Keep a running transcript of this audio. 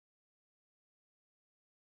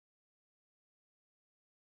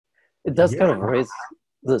It does kind Yeah, of raise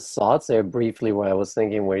the thoughts there briefly where I was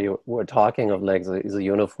thinking where you were talking of like the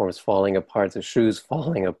uniforms falling apart, the shoes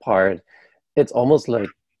falling apart. It's almost like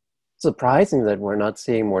surprising that we're not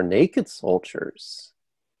seeing more naked soldiers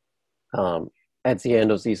um, at the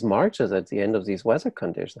end of these marches, at the end of these weather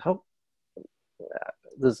conditions. How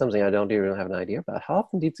this is something I don't even have an idea about. How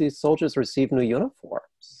often did these soldiers receive new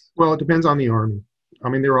uniforms? well, it depends on the army. I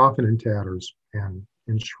mean, they're often in tatters and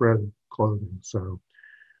in shredded clothing. So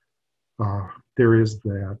there is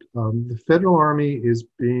that. The federal army is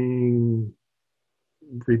being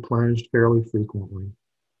replenished fairly frequently.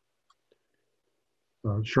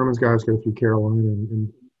 Sherman's guys go through Carolina,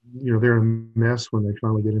 and they're in a mess when they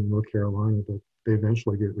finally get into North Carolina, but they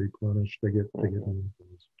eventually get replenished. They get Mhm.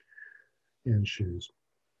 uniforms and shoes.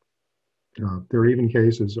 There are even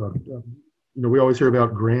cases. We always hear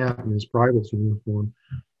about Grant and his private's uniform.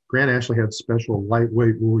 Grant actually had special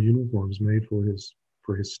lightweight wool uniforms made for his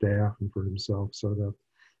staff and for himself, so that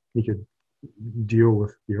he could deal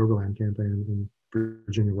with the overland campaign in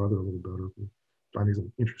Virginia weather a little better. I think it's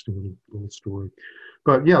an interesting little story.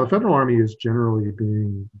 But yeah, the Federal Army is generally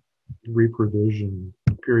being reprovisioned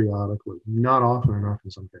periodically, not often enough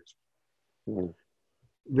in some cases. Mhm.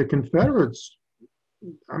 The Confederates,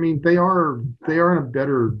 I mean, they are in a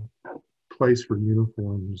better place for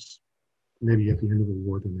uniforms maybe at the end of the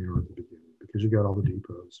war than they are at the beginning because you've got all the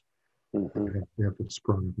depots. Mhm. They have to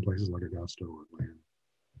sprung up in places like Augusta or Atlanta.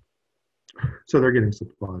 So they're getting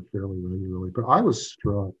supplied fairly regularly. But I was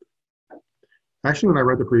struck, actually, when I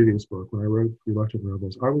read the previous book, when I read Reluctant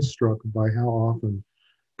Rebels, I was struck by how often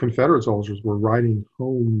Confederate soldiers were writing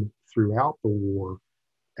home throughout the war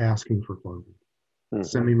asking for clothing.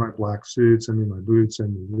 Send Mhm. me my black suit, send me my boots,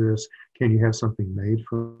 send me this. Can you have something made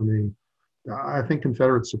for me? I think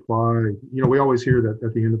Confederate supply, we always hear that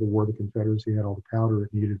at the end of the war, the Confederacy had all the powder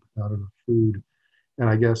it needed but not enough food. And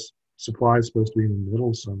I guess supply is supposed to be in the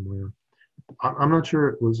middle somewhere. I'm not sure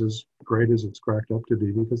it was as great as it's cracked up to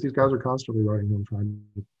be because these guys are constantly writing home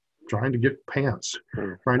trying to get pants,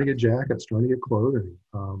 trying to get jackets, trying to get clothing.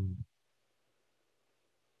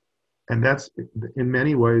 And that's, in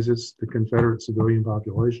many ways, it's the Confederate civilian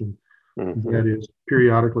population Mhm. that is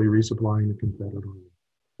periodically resupplying the Confederate army.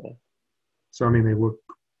 So, I mean, they look,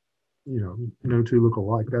 no two look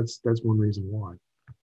alike. That's one reason why.